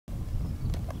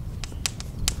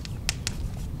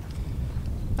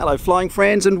Hello flying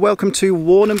friends, and welcome to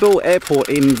Warrnambool Airport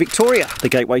in Victoria, the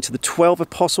gateway to the 12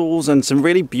 Apostles and some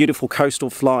really beautiful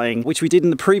coastal flying, which we did in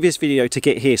the previous video to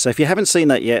get here. So if you haven't seen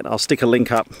that yet, I'll stick a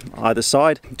link up either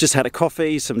side. Just had a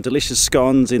coffee, some delicious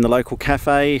scones in the local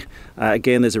cafe.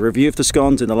 Again, there's a review of the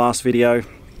scones in the last video.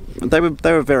 They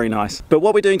were very nice. But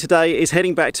what we're doing today is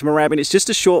heading back to Moorabbin. It's just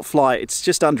a short flight, it's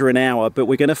just under an hour, but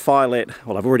we're going to file it.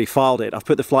 Well, I've already filed it. I've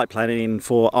put the flight plan in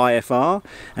for IFR,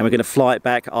 and we're going to fly it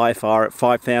back IFR at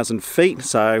 5,000 feet.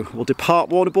 So we'll depart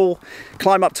Warrnambool,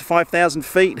 climb up to 5,000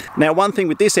 feet. Now, one thing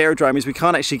with this aerodrome is we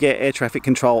can't actually get air traffic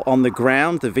control on the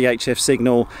ground. The VHF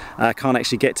signal can't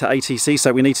actually get to ATC,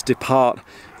 so we need to depart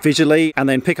visually and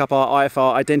then pick up our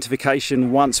IFR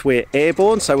identification once we're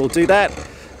airborne. So we'll do that.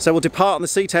 So we'll depart on the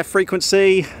CTAF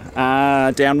frequency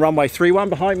down runway 31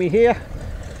 behind me here,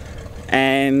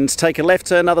 and take a left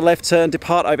turn, another left turn,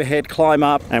 depart overhead, climb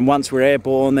up, and once we're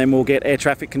airborne then we'll get air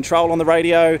traffic control on the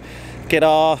radio, get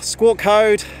our squawk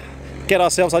code, get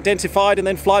ourselves identified, and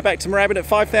then fly back to Moorabbin at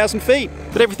 5,000 feet.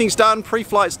 But everything's done,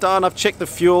 pre-flight's done, I've checked the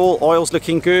fuel, oil's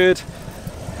looking good.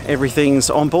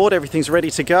 Everything's on board, everything's ready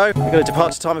to go. We've got a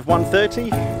departure time of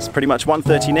 1:30. It's pretty much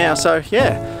 1:30 now, so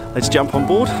yeah, let's jump on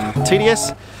board.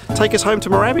 TDS, take us home to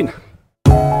Moorabbin.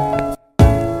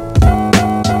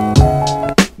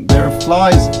 There are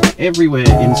flies everywhere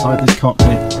inside this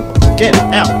cockpit. Get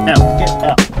out, get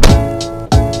out.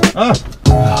 Oh,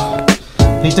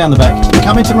 he's down the back.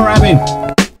 Come into Moorabbin.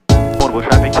 Warrnambool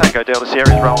traffic, Tango Delta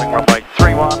Sierra is rolling runway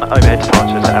 31, overhead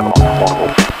departure to Avalon,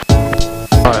 Warrnambool.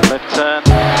 Alright, left turn,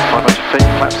 500 feet,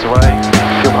 flaps away,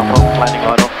 fuel pump off, landing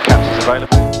line off, caps is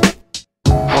available.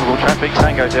 Warrnambool traffic,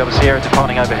 Tango Delta Sierra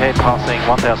departing overhead, passing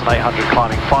 1,800,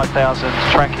 climbing 5,000,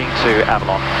 tracking to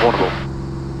Avalon, Warrnambool.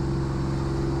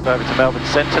 Over to Melbourne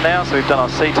Centre now, so we've done our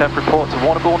CTAF report to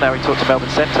Warrnambool, now we talk to Melbourne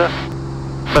Centre.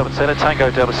 Melbourne Centre,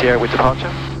 Tango Delta Sierra with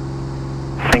departure.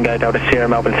 Tango Delta Sierra,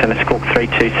 Melbourne Centre, squawk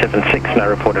 3276, no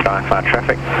reported IFR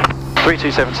traffic.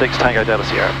 3276, Tango Delta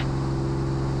Sierra.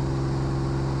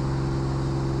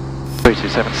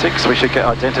 3276, we should get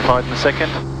identified in a second.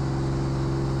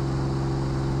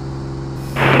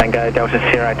 Tango Delta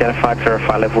Sierra identified,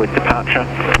 verify level with departure.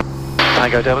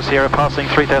 Tango Delta Sierra passing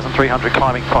 3,300,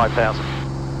 climbing 5,000.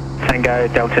 Tango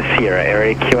Delta Sierra,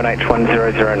 area QNH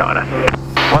 1009.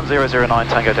 1009,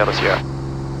 Tango Delta Sierra.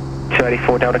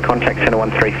 284 Delta, contact centre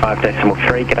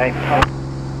 135.3, g'day.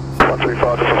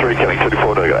 135.3, killing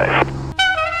 24, g'day.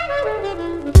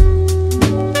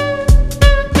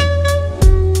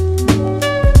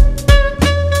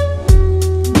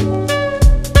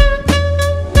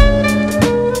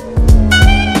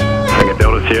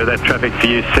 That traffic for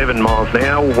you 7 miles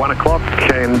now, 1 o'clock,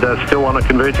 and still on a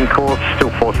converging course,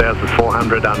 still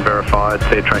 4,400 unverified,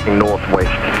 they're tracking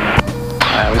northwest.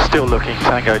 We're still looking,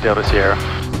 Tango Delta Sierra.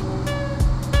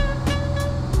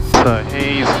 So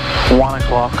he's 1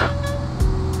 o'clock,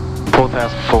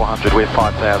 4,400, we're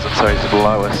 5,000, so he's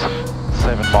below us,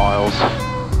 7 miles.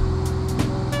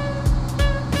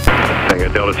 Tango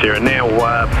Delta Sierra now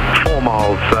 4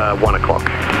 miles, 1 o'clock.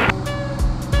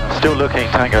 Still looking,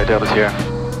 Tango Delta Sierra.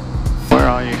 Where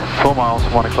are you? 4 miles,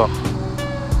 1 o'clock.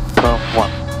 12,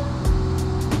 1.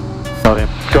 Got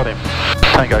him.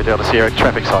 Tango Delta Sierra,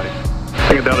 traffic sighting.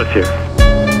 Tango Delta Sierra.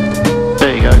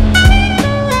 There you go.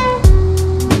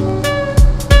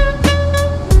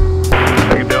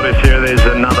 Tango Delta Sierra, there's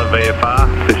another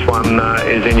VFR. This one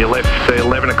is in your left,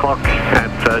 11 o'clock at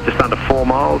just under 4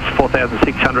 miles,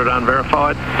 4,600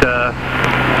 unverified.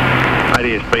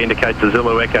 ADSB indicates the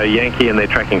Zulu Echo Yankee, and they're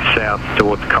tracking south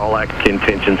towards Colac.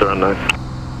 Intentions are unknown.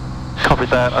 Copy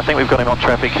that. I think we've got him on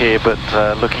traffic here, but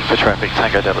looking for traffic,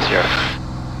 Tango Delta Sierra.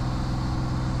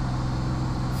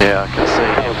 Yeah, I can see.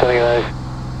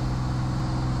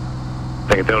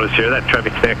 Tango Delta Sierra, that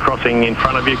traffic's now crossing in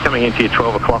front of you, coming into your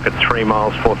 12 o'clock at 3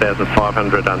 miles,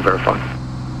 4,500 unverified.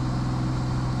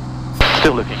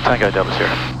 Still looking, Tango Delta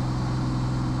Sierra.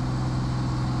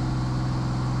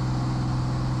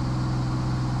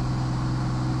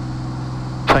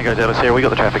 Tango Delta Sierra, we got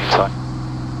the traffic inside.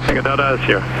 Tango Delta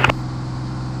Sierra.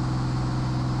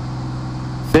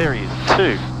 There he is,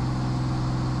 2.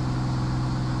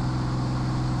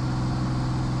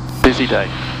 Busy day.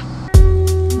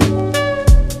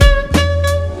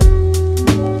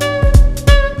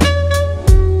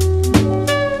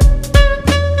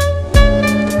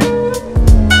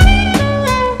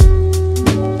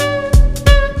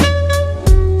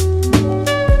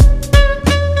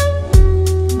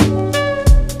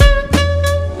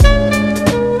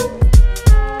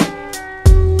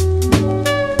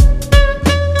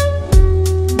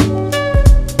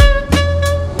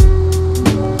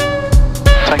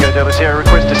 Delta Sierra,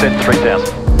 request descent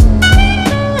 3,000.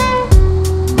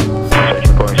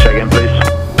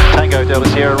 Delta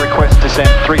Sierra, request descent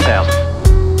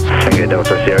 3000. Tango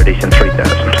Delta Sierra, descent 3000.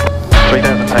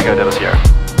 3000 Tango Delta Sierra.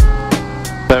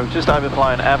 So we've just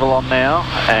overflown Avalon now,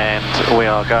 and we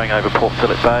are going over Port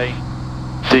Phillip Bay,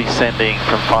 descending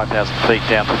from 5,000 feet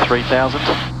down to 3,000.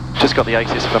 Just got the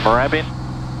ACIS for Moorabbin.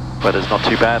 Weather's not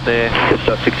too bad there.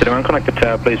 Just 601, connect the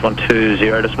tower please,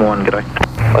 120.1, g'day.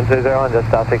 120,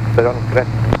 just 601, g'day.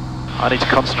 I need to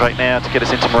concentrate now to get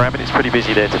us into Moorabbin. It's pretty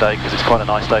busy there today because it's quite a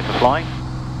nice day for flying.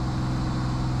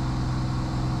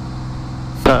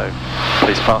 So,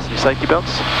 please fasten your safety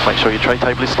belts, make sure your tray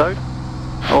table is stowed,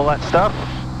 all that stuff.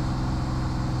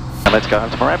 And let's go home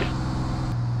to Moorabbin.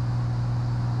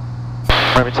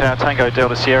 Moorabbin Tower, Tango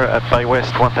Delta Sierra at Bay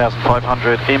West,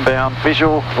 1500 inbound,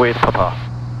 visual with Papa.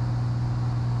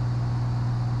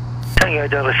 Tango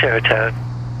Delta Sierra Tower.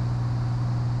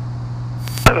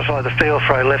 Overfly the field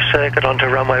for a left circuit onto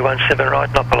runway 17 right,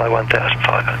 not below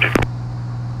 1,500.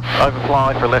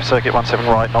 Overfly for a left circuit 17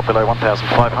 right, not below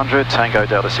 1,500, Tango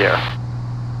Delta Sierra.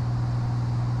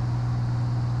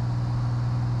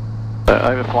 So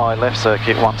overfly left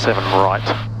circuit 17 right.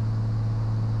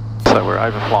 So we're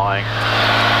overflying.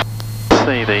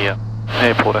 See the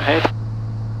airport ahead.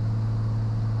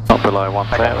 Not below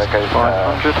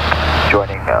 1,500.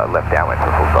 Joining left downwind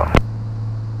for full stop.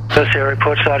 Delta Sierra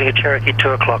report starting at Cherokee 2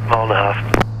 o'clock, mile and a half.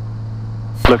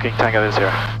 Looking Tango Delta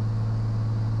Sierra.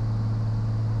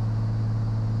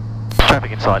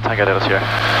 Traffic inside Tango Delta Sierra.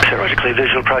 Roger, clear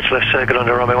visual approach left circuit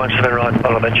onto runway 17 right,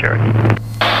 follow that Cherokee.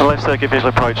 The left circuit visual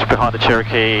approach behind the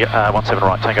Cherokee 17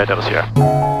 right, Tango Delta Sierra.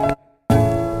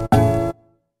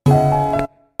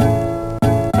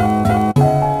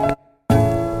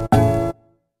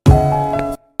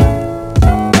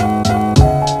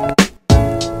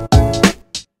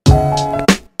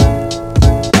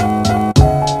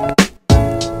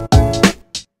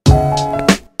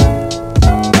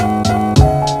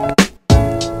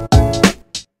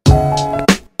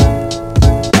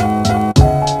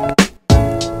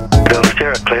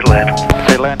 Clear to land.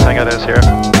 Clear to land, Tango Delta Sierra.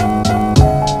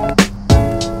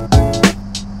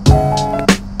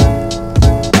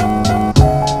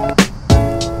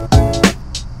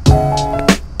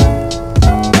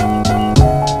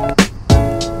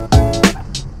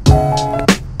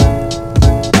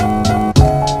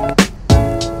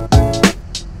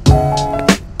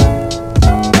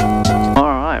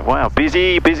 Alright, wow,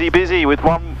 busy with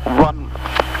one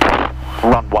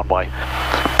way.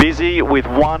 Busy with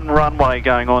one runway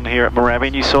going on here at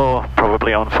Moorabbin. You saw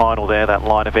probably on final there that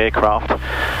line of aircraft.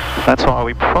 That's why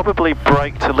we probably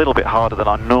braked a little bit harder than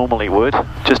I normally would,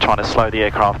 just trying to slow the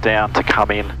aircraft down to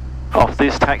come in off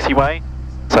this taxiway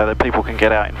so that people can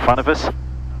get out in front of us,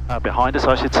 behind us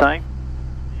I should say.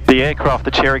 The aircraft,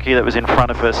 the Cherokee that was in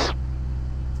front of us,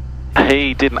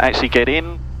 he didn't actually get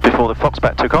in before the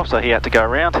Foxbat took off, so he had to go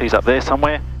around. He's up there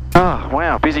somewhere. Oh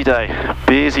wow, busy day,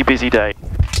 busy day.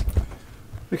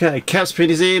 Okay, cap spin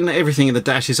is in, everything in the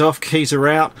dash is off, keys are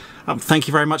out. Thank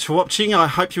you very much for watching. I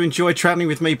hope you enjoyed travelling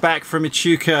with me back from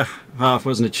Echuca. Oh, it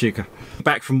wasn't Echuca.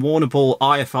 Back from Warrnambool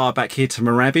IFR back here to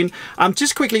Moorabbin.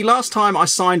 Just quickly, last time I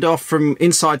signed off from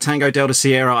inside Tango Delta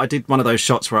Sierra, I did one of those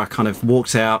shots where I kind of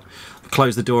walked out,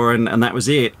 closed the door and that was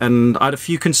it. And I had a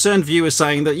few concerned viewers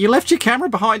saying that you left your camera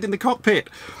behind in the cockpit.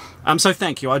 So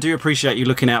thank you. I do appreciate you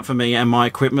looking out for me and my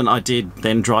equipment. I did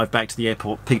then drive back to the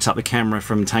airport, picked up the camera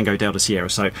from Tango Delta Sierra.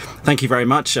 So thank you very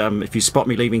much. If you spot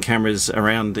me leaving cameras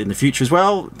around in the future as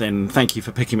well, then thank you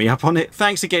for picking me up on it.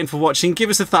 Thanks again for watching.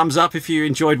 Give us a thumbs up if you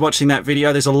enjoyed watching that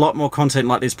video. There's a lot more content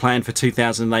like this planned for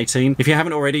 2018. If you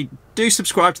haven't already, do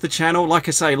subscribe to the channel. Like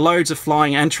I say, loads of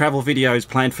flying and travel videos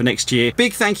planned for next year.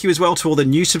 Big thank you as well to all the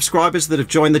new subscribers that have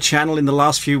joined the channel in the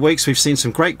last few weeks. We've seen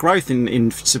some great growth in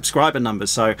subscriber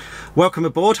numbers. So welcome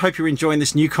aboard. Hope you're enjoying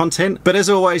this new content. But as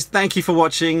always, thank you for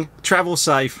watching. Travel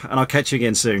safe, and I'll catch you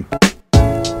again soon.